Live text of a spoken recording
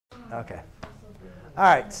OK. All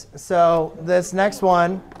right. So this next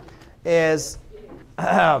one is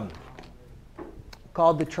called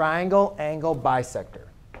the triangle angle bisector.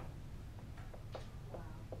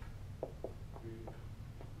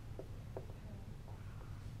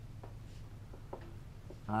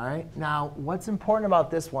 All right. Now, what's important about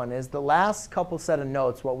this one is the last couple set of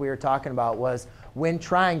notes, what we were talking about was when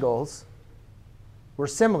triangles were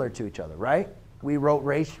similar to each other, right? We wrote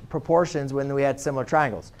proportions when we had similar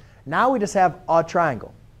triangles. Now we just have a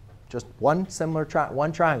triangle, just one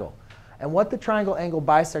triangle. And what the triangle angle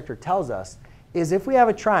bisector tells us is if we have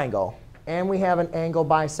a triangle and we have an angle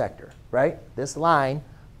bisector, right? This line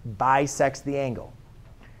bisects the angle.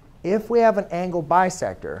 If we have an angle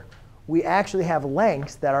bisector, we actually have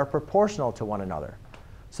lengths that are proportional to one another.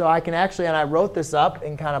 So I can actually, and I wrote this up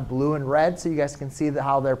in kind of blue and red so you guys can see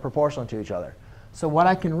how they're proportional to each other. So what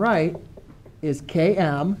I can write is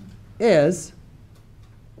Km is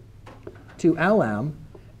to Lm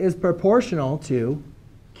is proportional to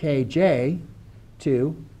Kj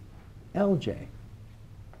to Lj.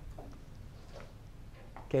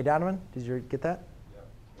 OK, Donovan, did you get that?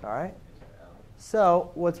 Yeah. All right.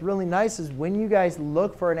 So what's really nice is when you guys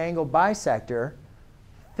look for an angle bisector,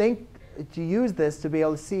 think to use this to be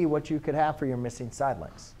able to see what you could have for your missing side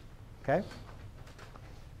lengths. OK?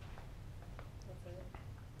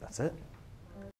 That's it.